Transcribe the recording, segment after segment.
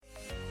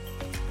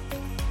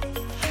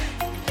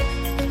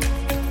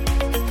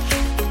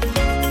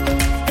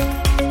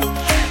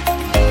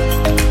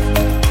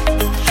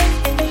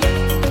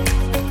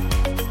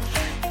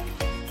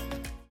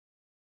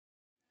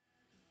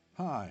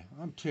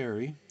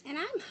Terry. And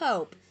I'm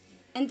Hope.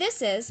 And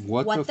this is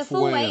What the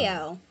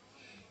Fuego.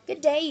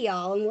 Good day,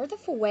 y'all, and we're the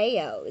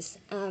Fuegos.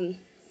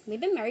 We've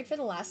been married for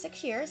the last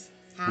 6 years.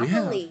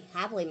 Happily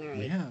married.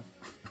 We have.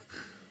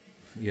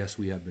 Yes,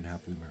 we have been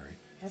happily married.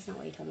 That's not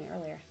what you told me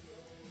earlier.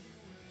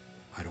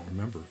 I don't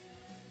remember.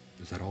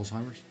 Is that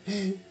Alzheimer's?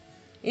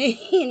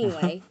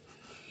 Anyway,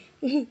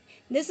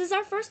 this is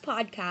our first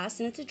podcast,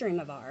 and it's a dream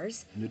of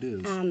ours. It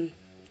is.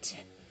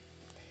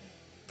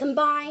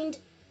 Combined,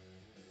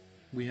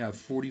 we have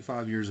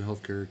 45 years of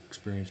healthcare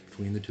experience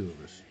between the two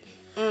of us.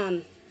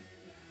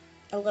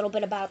 A little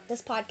bit about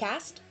this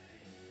podcast.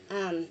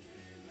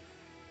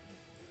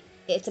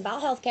 It's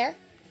about healthcare.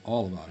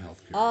 All about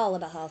healthcare. All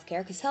about healthcare,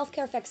 because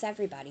healthcare affects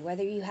everybody.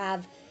 Whether you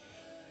have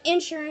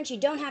insurance, you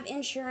don't have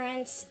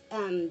insurance,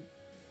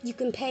 you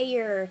can pay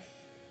your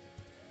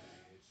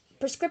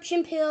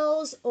prescription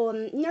pills, or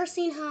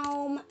nursing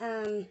home.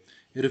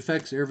 It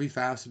affects every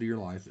facet of your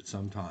life at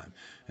some time.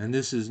 And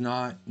this is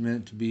not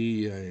meant to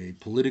be a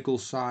political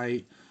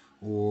site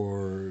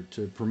or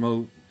to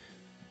promote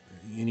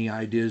any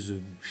ideas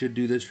of should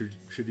do this or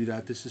should do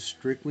that. This is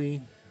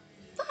strictly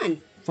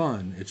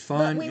fun. It's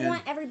fun. But we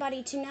want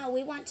everybody to know.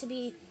 We want to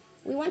be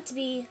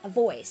a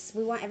voice.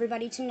 We want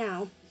everybody to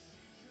know.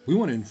 We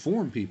want to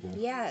inform people.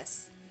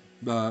 Yes.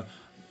 A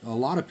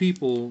lot of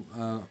people,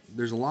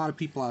 there's a lot of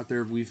people out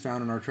there we've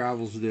found in our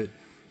travels that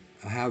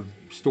have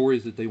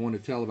stories that they want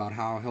to tell about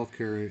how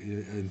healthcare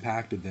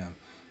impacted them.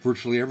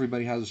 Virtually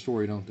everybody has a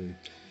story, don't they?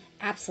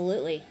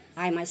 Absolutely.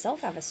 I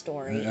myself have a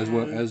story.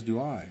 As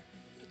do I.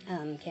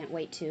 Can't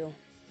wait to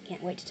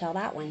tell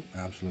that one.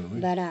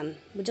 Absolutely. But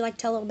would you like to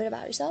tell a little bit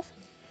about yourself?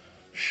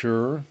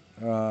 Sure.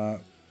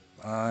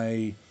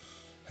 I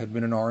have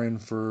been an RN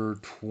for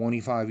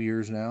 25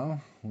 years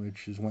now,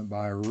 which has went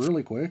by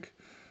really quick.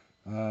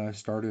 I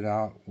started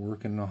out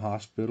working in a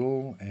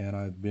hospital, and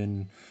I've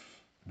been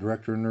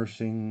director of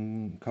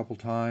nursing a couple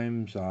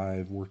times.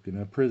 I've worked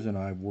in a prison.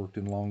 I've worked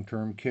in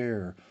long-term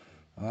care.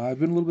 I've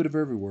been a little bit of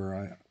everywhere.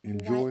 I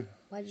enjoy.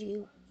 Why'd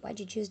you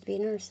choose to be a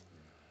nurse?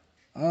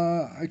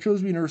 I chose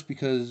to be a nurse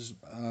because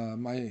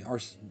our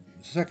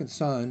second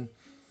son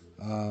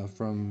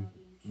from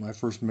my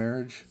first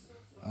marriage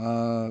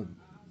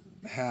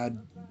had,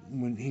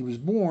 when he was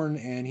born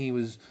and he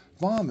was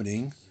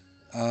vomiting,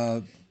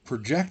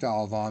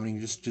 projectile vomiting,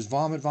 just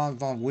vomit,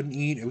 wouldn't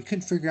eat, and we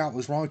couldn't figure out what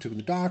was wrong. We took him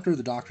to the doctor.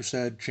 The doctor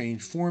said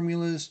change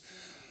formulas,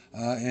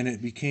 and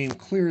it became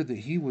clear that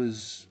he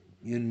was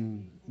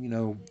in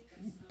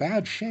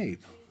bad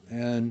shape.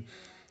 And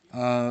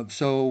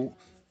so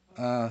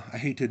I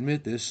hate to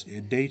admit this,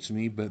 it dates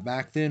me, but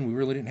back then we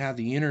really didn't have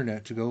the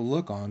internet to go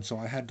look on, so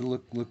I had to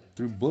look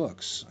through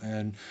books.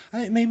 And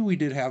maybe we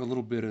did have a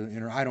little bit of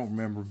internet, I don't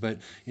remember, but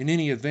in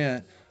any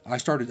event, I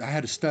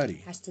had to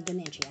study. That's the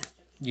dementia.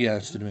 Yeah,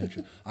 it's the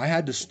dementia. I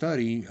had to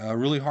study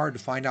really hard to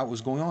find out what was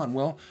going on.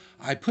 Well,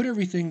 I put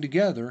everything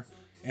together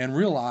and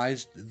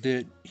realized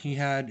that he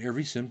had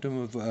every symptom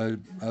of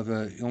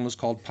an illness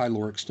called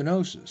pyloric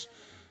stenosis,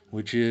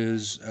 which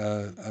is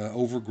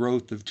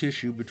overgrowth of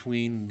tissue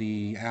between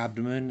the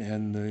abdomen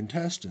and the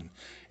intestine,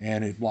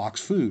 and it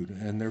blocks food,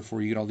 and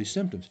therefore you get all these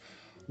symptoms.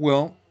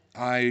 Well,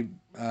 I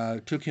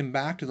took him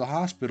back to the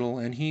hospital,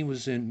 and he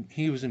was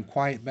in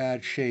quite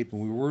bad shape,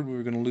 and we were worried we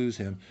were going to lose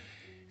him.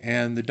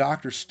 And the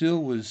doctor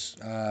still was,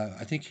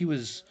 I think he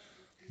was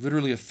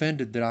literally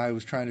offended that I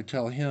was trying to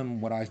tell him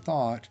what I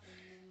thought.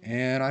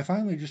 And I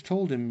finally just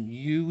told him,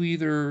 you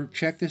either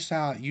check this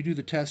out, you do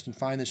the test and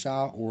find this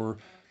out, or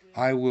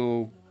I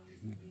will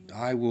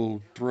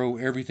throw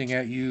everything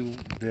at you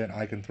that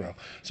I can throw.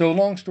 So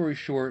long story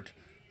short,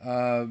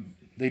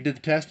 they did the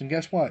test, and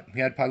guess what? He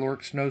had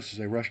pyloric stenosis.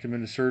 They rushed him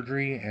into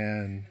surgery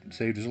and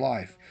saved his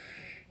life.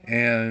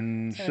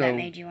 And so that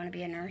made you want to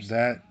be a nurse?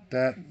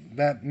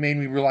 That made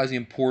me realize the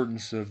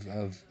importance of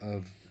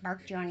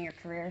sparked you on your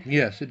career?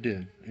 Yes, it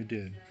did. It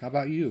did. How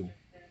about you?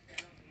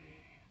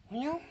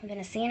 Well, I've been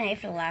a CNA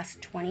for the last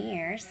 20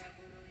 years.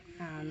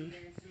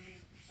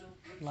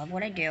 Love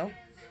what I do.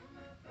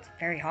 It's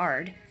very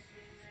hard.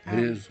 It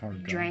is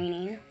hard.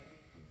 Draining,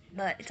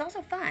 but it's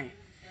also fun.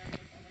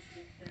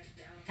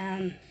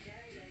 Of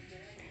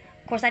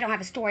course, I don't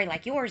have a story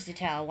like yours to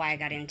tell why I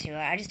got into it.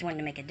 I just wanted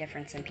to make a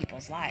difference in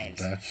people's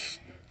lives. That's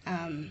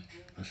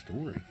a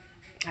story.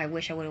 I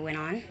wish I would have went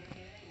on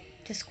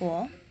to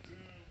school,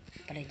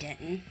 but I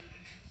didn't.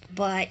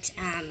 But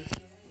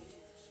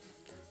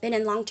been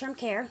in long-term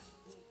care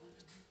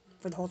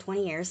for the whole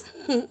 20 years.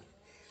 I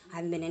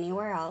haven't been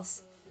anywhere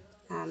else.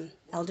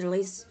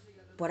 Elderly's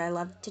what I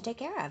love to take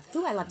care of,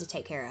 who I love to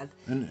take care of.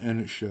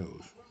 And it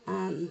shows.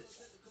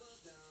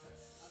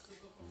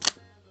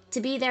 To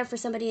be there for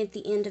somebody at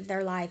the end of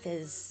their life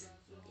is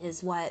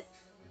what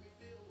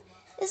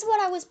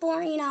I was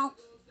born, Yeah,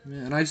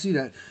 and I see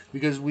that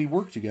because we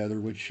work together,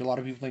 which a lot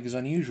of people think is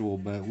unusual,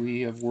 but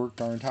we have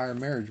worked our entire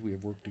marriage. We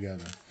have worked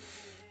together.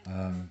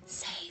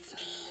 Save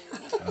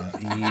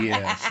me.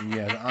 Yes.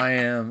 I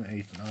am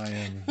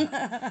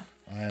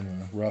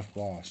a rough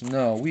boss.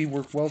 No, we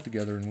work well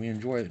together and we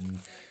enjoy it, and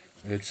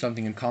it's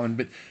something in common.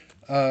 But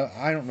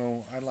I don't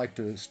know. I'd like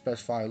to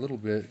specify a little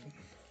bit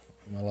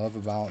I love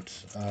about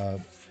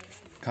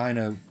kind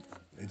of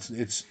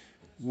it's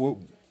what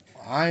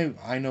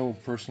I know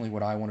personally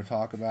what I want to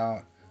talk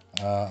about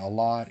a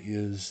lot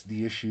is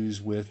the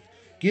issues with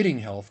getting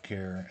health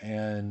care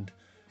and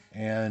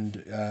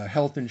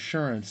health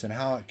insurance and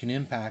how it can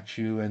impact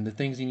you and the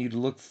things you need to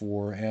look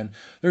for. And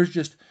there's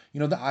just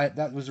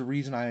that was the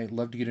reason I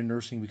love to get into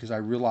nursing, because I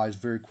realized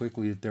very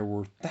quickly that there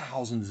were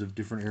thousands of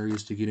different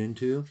areas to get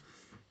into.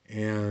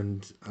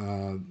 And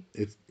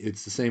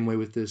it's the same way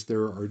with this.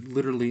 There are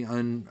literally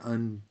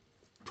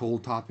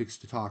untold topics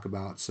to talk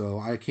about. So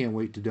I can't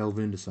wait to delve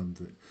into some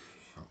of it.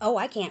 Oh,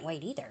 I can't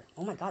wait either.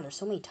 Oh my God, there's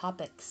so many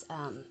topics.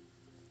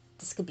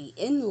 This could be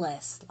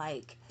endless.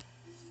 Like,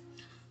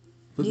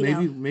 But you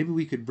know, maybe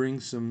we could bring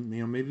some,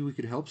 maybe we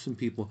could help some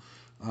people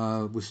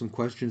with some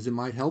questions that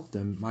might help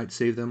them, might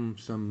save them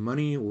some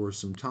money or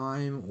some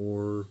time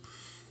or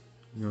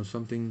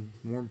something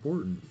more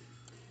important.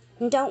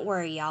 don't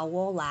worry, y'all.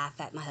 We'll laugh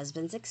at my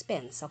husband's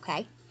expense,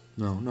 okay?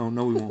 No, no,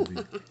 no, we won't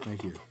be.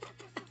 Thank you.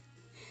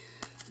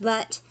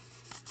 But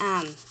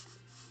um,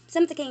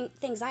 some of the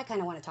things I kind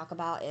of want to talk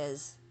about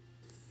is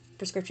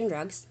prescription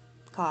drugs,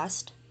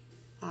 cost,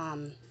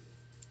 um,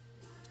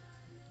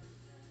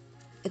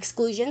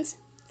 exclusions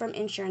from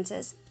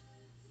insurances,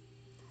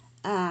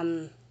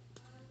 um,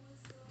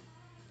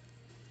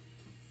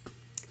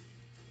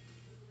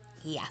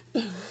 yeah.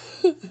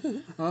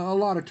 A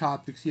lot of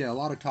topics, yeah, a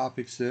lot of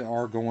topics that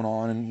are going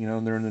on,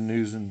 and they're in the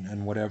news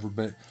and whatever.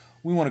 But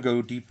we want to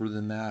go deeper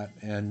than that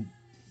and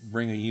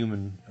bring a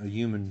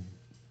human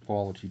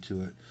quality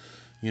to it.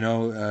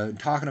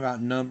 Talking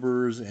about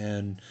numbers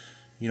and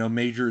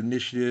major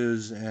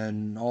initiatives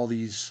and all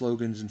these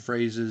slogans and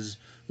phrases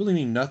really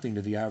mean nothing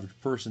to the average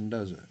person,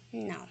 does it?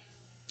 No.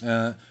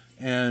 Uh,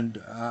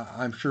 and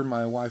I'm sure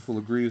my wife will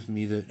agree with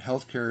me that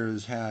healthcare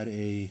has had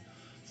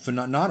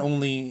not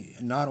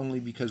only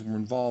because we're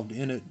involved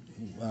in it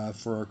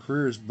for our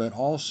careers, but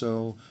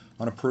also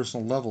on a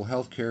personal level,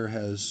 healthcare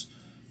has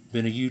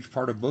been a huge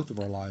part of both of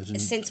our lives,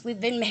 and Since we've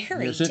been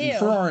married, for too.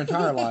 our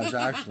entire lives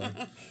actually.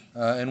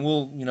 And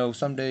we'll,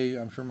 someday,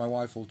 I'm sure my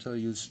wife will tell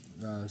you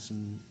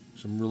some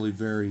really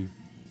very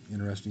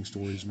interesting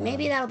stories about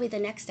Maybe her. that'll be the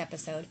next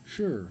episode.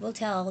 Sure. We'll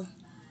tell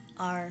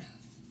our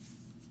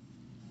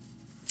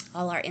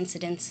all our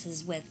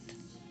incidences with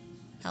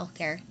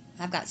healthcare.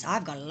 I've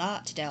got a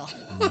lot to tell.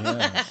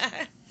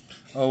 Yes.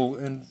 Oh,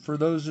 and for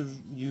those of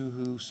you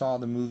who saw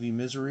the movie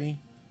Misery,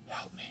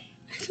 help me.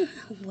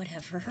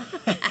 Whatever.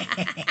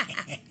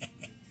 Yeah.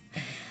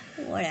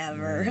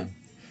 Whatever.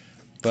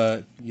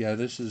 But yeah,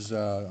 this is.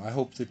 I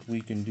hope that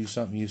we can do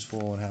something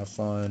useful and have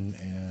fun.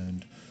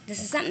 And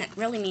This is something that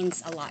really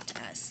means a lot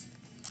to us.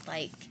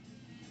 Like,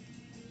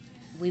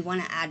 we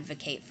want to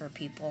advocate for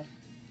people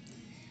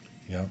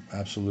yeah,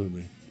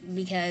 absolutely.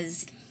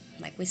 because,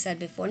 like we said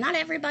before, not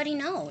everybody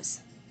knows.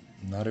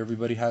 Not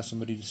everybody has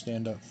somebody to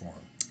stand up for them.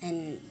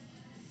 And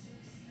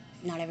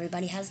not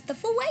everybody has the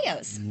full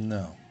wayos.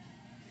 No.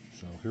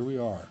 So here we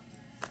are.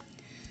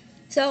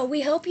 So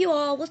we hope you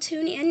all will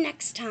tune in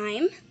next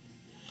time.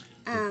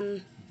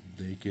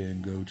 They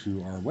can go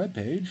to our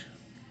webpage.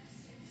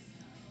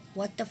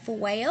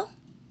 Whatthefullwayo.weebly.com.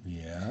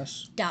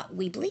 Yes.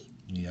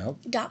 Yep.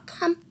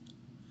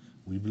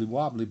 Weebly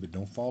wobbly, but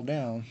don't fall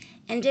down.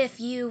 And if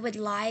you would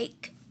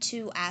like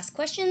to ask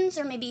questions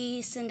or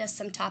maybe send us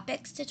some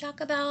topics to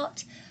talk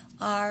about,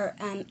 our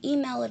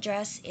email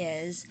address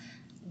is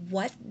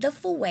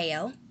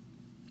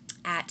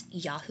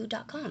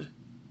whatthefullwayo@yahoo.com.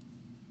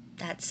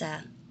 That's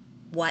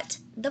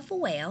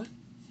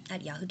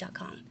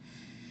whatthefullwayo@yahoo.com.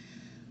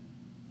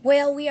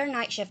 Well, we are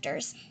night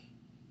shifters.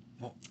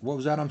 What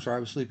was that? I'm sorry, I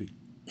was sleepy.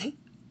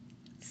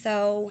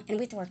 So, and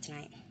we have to work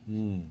tonight.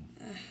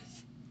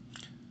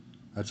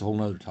 That's a whole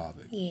nother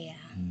topic. Yeah.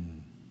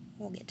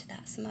 We'll get to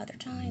that some other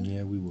time.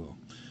 Yeah, we will.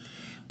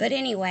 But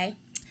anyway,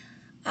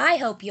 I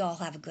hope you all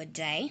have a good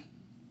day.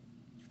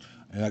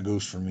 And that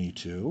goes for me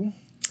too.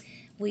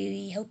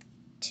 We hope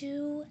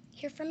to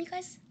hear from you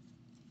guys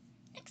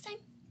next time.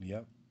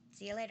 Yep.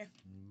 See you later.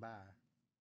 Bye.